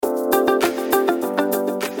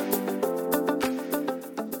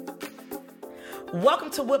Welcome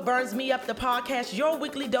to What Burns Me Up, the podcast, your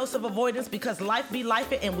weekly dose of avoidance because life be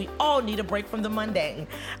life and we all need a break from the mundane.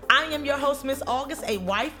 I am your host, Miss August, a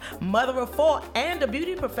wife, mother of four, and a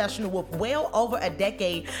beauty professional with well over a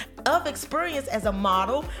decade of experience as a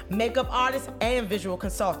model, makeup artist, and visual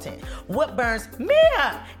consultant. What burns me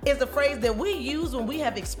up is a phrase that we use when we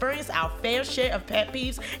have experienced our fair share of pet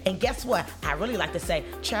peeves, and guess what? I really like to say,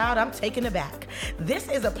 child, I'm taking it back. This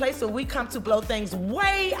is a place where we come to blow things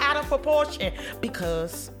way out of proportion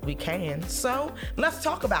because we can. So let's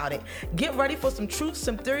talk about it. Get ready for some truth,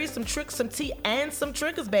 some theories, some tricks, some tea, and some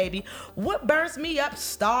triggers, baby. What burns me up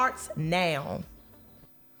starts now.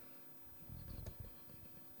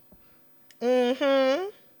 Yeah,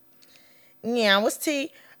 what's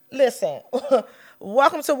tea? Listen,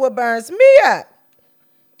 welcome to What Burns Me Up,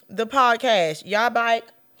 the podcast. Y'all bike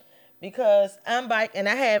because I'm bike and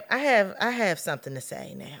I have something to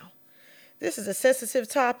say now. This is a sensitive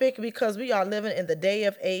topic because we are living in the day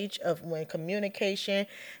of age of when communication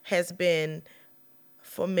has been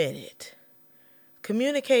fomented.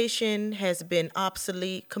 Communication has been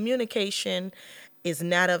obsolete. Communication is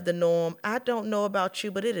not of the norm. I don't know about you,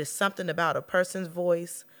 but it is something about a person's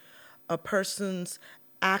voice, a person's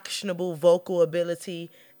actionable vocal ability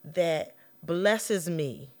that blesses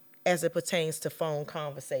me as it pertains to phone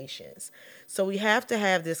conversations. So we have to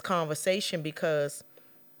have this conversation because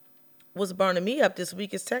what's burning me up this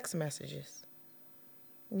week is text messages.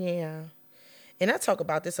 Yeah. And I talk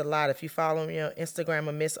about this a lot. If you follow me on Instagram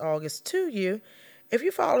or Miss August to you, if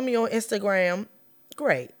you follow me on Instagram,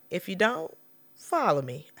 great. If you don't, follow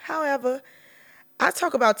me. However, I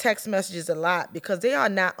talk about text messages a lot because they are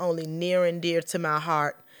not only near and dear to my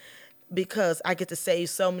heart because I get to say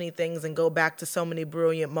so many things and go back to so many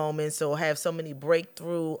brilliant moments or have so many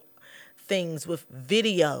breakthrough things with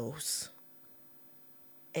videos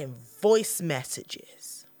and voice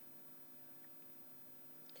messages.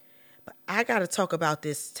 But I got to talk about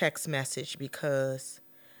this text message because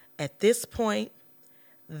at this point,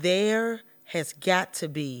 there has got to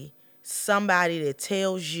be somebody that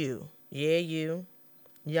tells you, yeah, you,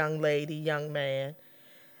 young lady, young man,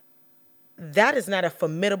 that is not a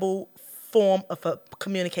formidable form of a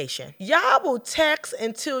communication. Y'all will text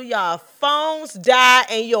until y'all phones die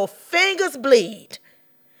and your fingers bleed.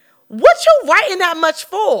 What you writing that much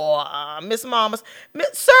for, Miss Mamas?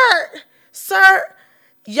 Sir,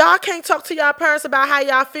 y'all can't talk to y'all parents about how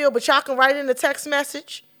y'all feel, but y'all can write in a text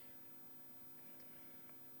message?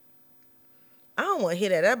 I don't want to hear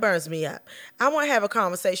that. That burns me up. I want to have a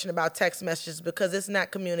conversation about text messages because it's not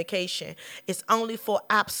communication. It's only for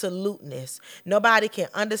absoluteness. Nobody can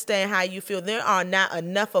understand how you feel. There are not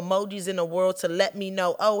enough emojis in the world to let me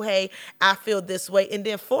know, oh, hey, I feel this way. And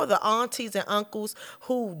then for the aunties and uncles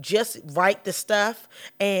who just write the stuff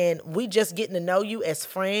and we just getting to know you as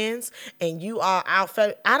friends and you are out,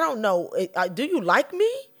 I don't know, do you like me?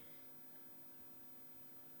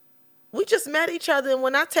 We just met each other, and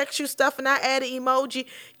when I text you stuff and I add an emoji,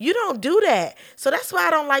 you don't do that. So that's why I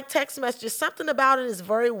don't like text messages. Something about it is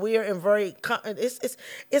very weird and very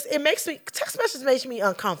it makes me text messages makes me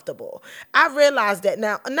uncomfortable. I realize that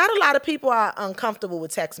now. Not a lot of people are uncomfortable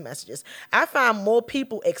with text messages. I find more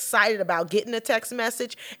people excited about getting a text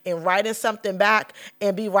message and writing something back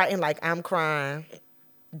and be writing like I'm crying,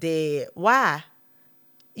 dead. Why?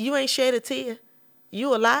 You ain't shed a tear.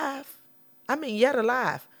 You alive? I mean, yet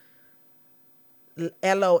alive.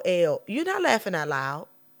 LOL. You're not laughing out loud.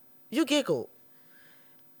 You giggled.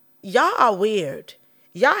 Y'all are weird.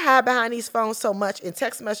 Y'all hide behind these phones so much and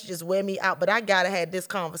text messages wear me out, but I gotta have this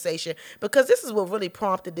conversation because this is what really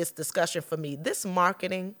prompted this discussion for me. This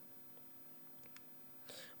marketing,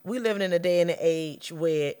 we living in a day and an age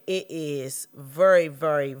where it is very,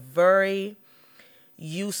 very, very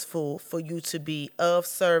useful for you to be of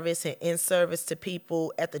service and in service to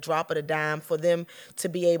people at the drop of the dime, for them to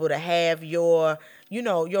be able to have your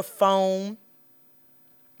phone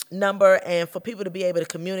number and for people to be able to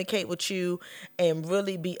communicate with you and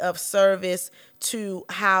really be of service to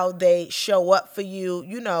how they show up for you.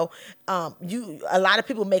 A lot of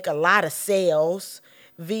people make a lot of sales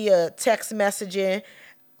via text messaging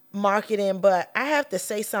marketing, but I have to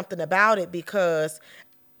say something about it because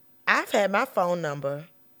I've had my phone number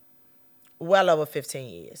well over 15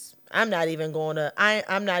 years. I'm not even going to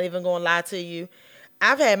lie to you.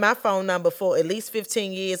 I've had my phone number for at least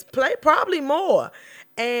 15 years, probably more.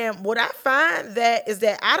 And what I find is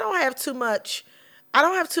that I don't have too much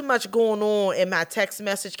going on in my text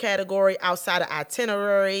message category outside of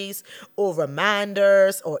itineraries or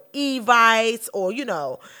reminders or evites or,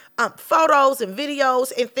 photos and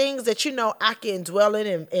videos and things that, I can dwell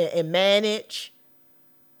in and manage.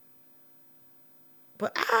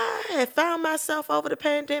 But I had found myself over the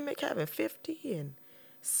pandemic having 50 and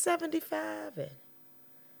 75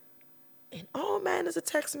 and all manners of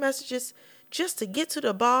text messages just to get to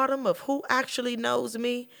the bottom of who actually knows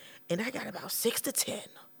me. And I got about 6 to 10.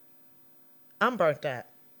 I'm burnt out.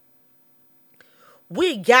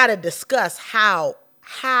 We got to discuss how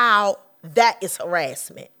that is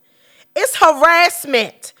harassment. It's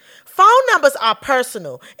harassment. Phone numbers are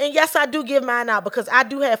personal. And yes, I do give mine out because I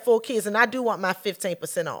do have 4 kids and I do want my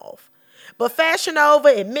 15% off. But Fashion Nova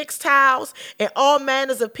and Mixed Towels and all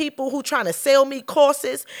manners of people who trying to sell me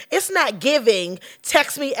courses, it's not giving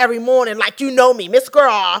text me every morning like you know me, Miss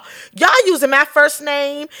Girl. Y'all using my first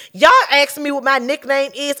name. Y'all asking me what my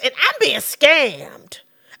nickname is and I'm being scammed.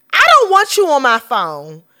 I don't want you on my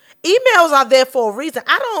phone. Emails are there for a reason.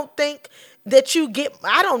 I don't think that you get,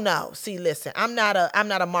 I don't know. See, listen, I'm not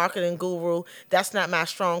a marketing guru. That's not my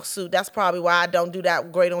strong suit. That's probably why I don't do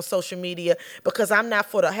that great on social media, because I'm not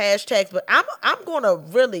for the hashtags, but I'm going to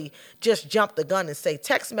really just jump the gun and say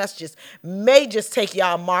text messages may just take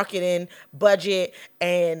y'all marketing budget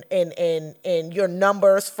and your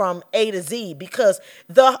numbers from A to Z, because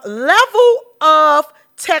the level of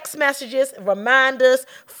text messages, reminders,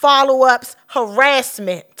 follow-ups,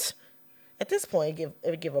 harassment. At this point,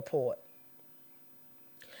 it give report.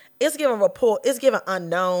 It's giving report. It's giving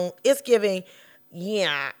unknown. It's giving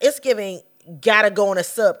gotta go in a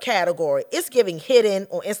subcategory. It's giving hidden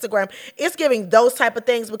on Instagram. It's giving those type of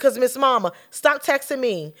things because Miss Mama, stop texting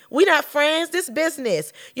me. We not friends. This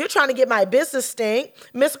business. You're trying to get my business stink.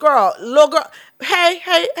 Miss Girl, little girl. Hey,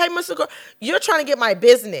 Mr. Girl. You're trying to get my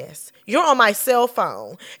business. You're on my cell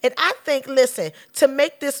phone. And I think, listen, to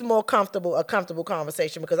make this more comfortable, a comfortable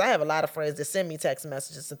conversation, because I have a lot of friends that send me text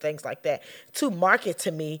messages and things like that to market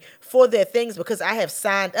to me for their things because I have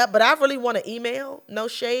signed up. But I really want to email, no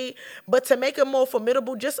shade. But to make it more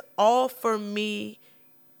formidable, just offer me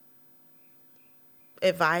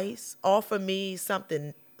advice, offer me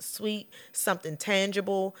something sweet, something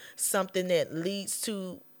tangible, something that leads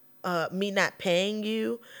to me not paying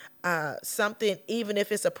you. Something, even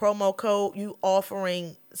if it's a promo code, you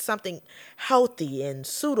offering something healthy and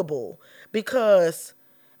suitable, because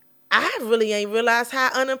I really ain't realized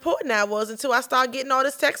how unimportant I was until I started getting all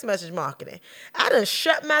this text message marketing. I done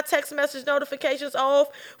shut my text message notifications off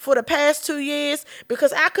for the past 2 years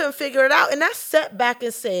because I couldn't figure it out. And I sat back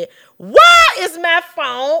and said, why is my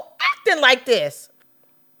phone acting like this?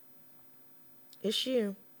 It's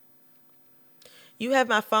you. You have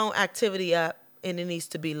my phone activity up and it needs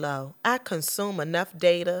to be low. I consume enough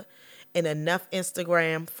data and enough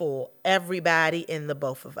Instagram for everybody and the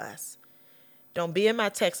both of us. Don't be in my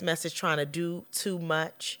text message trying to do too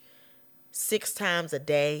much 6 times a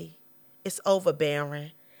day. It's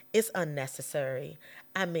overbearing. It's unnecessary.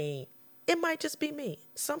 I mean, it might just be me.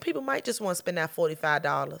 Some people might just want to spend that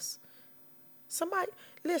 $45. Somebody,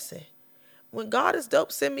 listen, when God is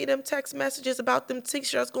dope, send me them text messages about them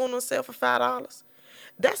t-shirts going on sale for $5.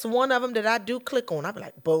 That's one of them that I do click on. I be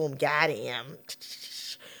like, boom, got him.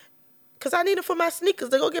 Because I need it for my sneakers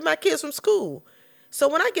to go get my kids from school. So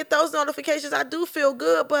when I get those notifications, I do feel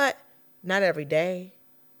good, but not every day.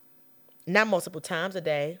 Not multiple times a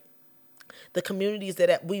day. The communities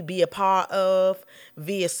that we be a part of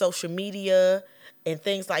via social media and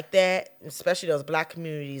things like that, especially those Black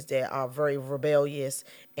communities that are very rebellious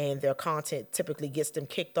and their content typically gets them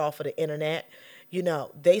kicked off of the internet, you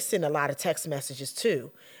know, they send a lot of text messages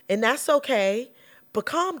too. And that's okay, but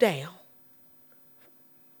calm down.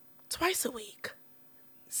 Twice a week,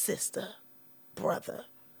 sister, brother,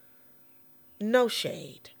 no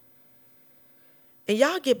shade. And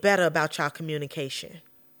y'all get better about y'all communication,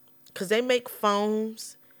 because they make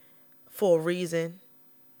phones for a reason.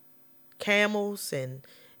 Camels and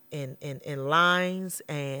lions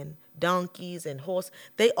and donkeys and horse,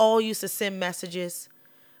 they all used to send messages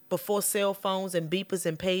before cell phones and beepers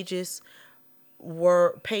and pagers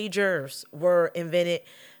were invented.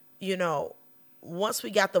 You know, once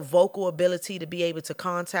we got the vocal ability to be able to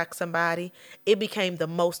contact somebody, it became the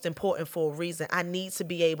most important for a reason. I need to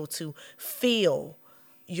be able to feel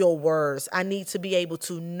your words. I need to be able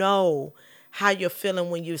to know how you're feeling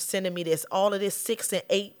when you're sending me this. All of this 6 and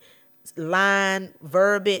 8 line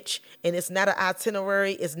verbiage, and it's not an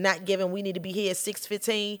itinerary. It's not given we need to be here at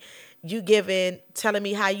 6:15. You telling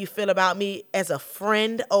me how you feel about me as a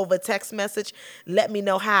friend over text message. Let me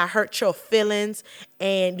know how I hurt your feelings.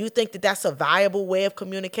 And you think that that's a viable way of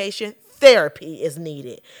communication? Therapy is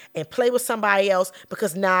needed. And play with somebody else,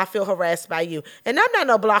 because now I feel harassed by you. And I'm not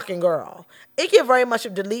no blocking girl. It give very much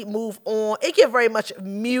of delete, move on. It give very much of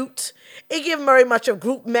mute. It give very much of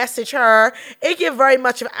group message her. It give very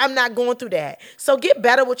much of I'm not going through that. So get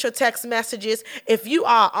better with your text messages. If you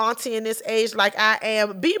are auntie in this age like I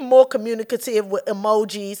am, be more communicative with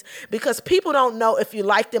emojis, because people don't know if you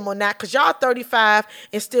like them or not. Because y'all 35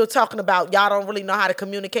 and still talking about y'all don't really know how to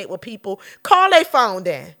communicate with people. Call their phone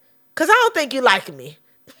then. Because I don't think you like me.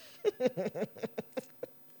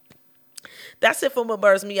 That's it for what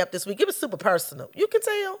burns me up this week. It was super personal. You can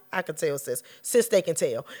tell. I can tell, sis. Sis, they can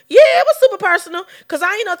tell. Yeah, it was super personal, because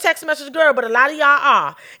I ain't no text message girl, but a lot of y'all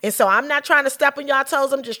are. And so I'm not trying to step on y'all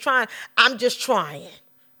toes. I'm just trying.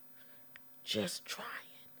 Just trying.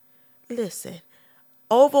 Listen,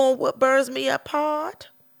 over on What Burns Me Up pod,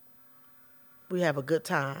 we have a good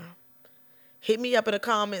time. Hit me up in the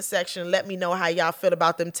comment section. Let me know how y'all feel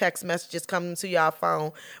about them text messages coming to y'all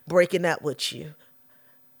phone, breaking up with you.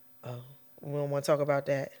 Oh, we don't want to talk about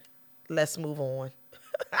that. Let's move on.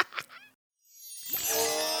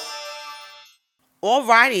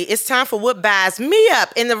 Alrighty, it's time for What Buys Me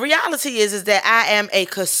Up. And the reality is that I am a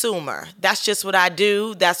consumer. That's just what I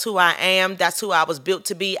do. That's who I am. That's who I was built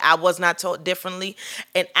to be. I was not taught differently.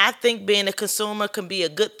 And I think being a consumer can be a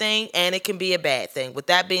good thing and it can be a bad thing. With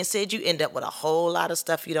that being said, you end up with a whole lot of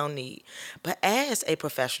stuff you don't need. But as a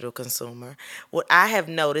professional consumer, what I have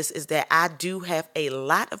noticed is that I do have a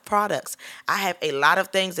lot of products. I have a lot of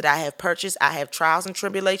things that I have purchased. I have trials and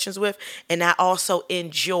tribulations with, and I also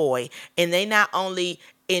enjoy. And they not only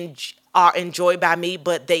are enjoyed by me,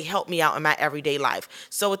 but they help me out in my everyday life.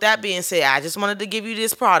 So with that being said, I just wanted to give you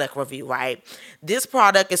this product review, right? This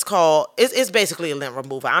product is called, it's basically a lint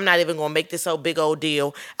remover. I'm not even going to make this so big old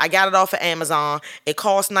deal. I got it off of Amazon. It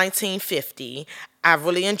cost $19.50. I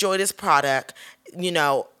really enjoy this product. You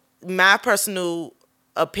know, my personal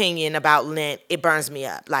opinion about lint, it burns me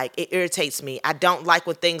up. Like, it irritates me. I don't like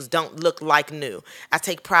when things don't look like new. I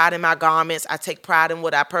take pride in my garments. I take pride in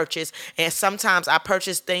what I purchase. And sometimes I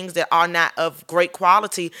purchase things that are not of great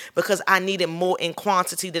quality because I need it more in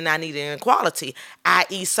quantity than I need it in quality.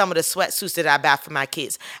 I.e. some of the sweatsuits that I buy for my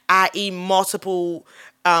kids. I.e. multiple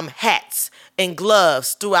hats and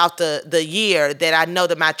gloves throughout the year that I know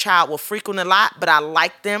that my child will frequent a lot, but I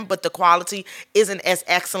like them, but the quality isn't as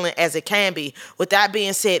excellent as it can be. With that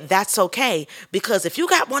being said, that's okay, because if you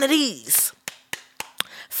got one of these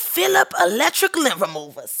Philip electric lint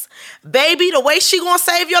removers, baby, the way she gonna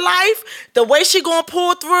save your life, the way she gonna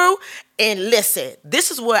pull through. And listen,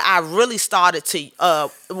 this is where I really started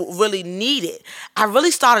to really need it. I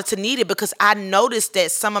really started to need it because I noticed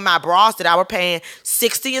that some of my bras that I were paying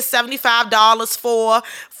 $60 and $75 for,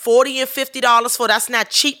 $40 and $50 for, that's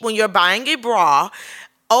not cheap when you're buying a bra.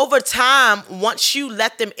 Over time, once you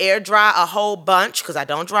let them air dry a whole bunch, because I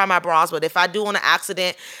don't dry my bras, but if I do on an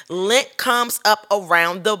accident, lint comes up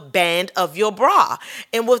around the band of your bra.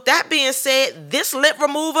 And with that being said, this lint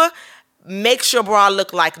remover makes your bra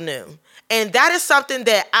look like new. And that is something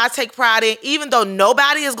that I take pride in, even though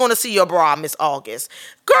nobody is going to see your bra, Miss August.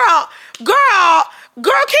 Girl,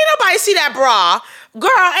 can't nobody see that bra.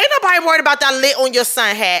 Girl, ain't nobody worried about that lint on your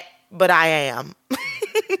sun hat, but I am.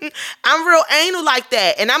 I'm real anal like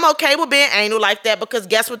that, and I'm okay with being anal like that, because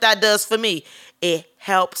guess what that does for me? It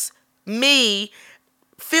helps me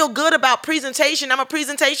feel good about presentation. I'm a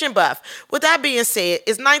presentation buff. With that being said,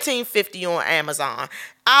 it's $19.50 on Amazon.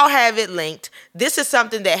 I'll have it linked. This is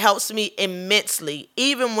something that helps me immensely.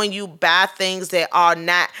 Even when you buy things that are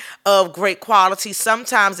not of great quality,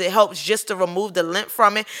 sometimes it helps just to remove the lint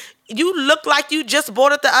from it. You look like you just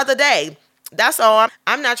bought it the other day. That's all.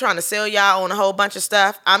 I'm not trying to sell y'all on a whole bunch of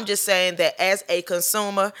stuff. I'm just saying that as a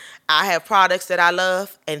consumer, I have products that I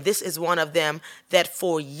love, and this is one of them that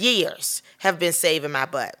for years have been saving my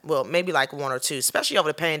butt. Well, maybe like one or two, especially over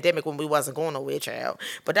the pandemic when we wasn't going nowhere, child.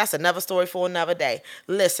 But that's another story for another day.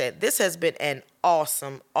 Listen, this has been an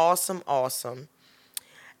awesome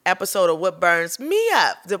episode of What Burns Me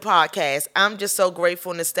Up, the podcast. I'm just so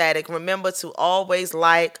grateful and ecstatic. Remember to always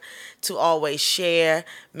like, to always share.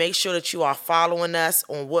 Make sure that you are following us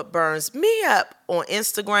on What Burns Me Up on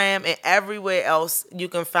Instagram and everywhere else you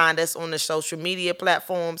can find us on the social media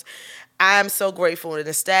platforms. I'm so grateful and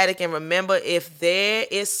ecstatic. And remember, if there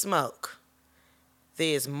is smoke,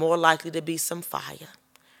 there is more likely to be some fire.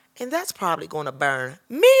 And that's probably going to burn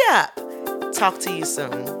me up. Talk to you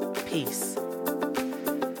soon. Peace.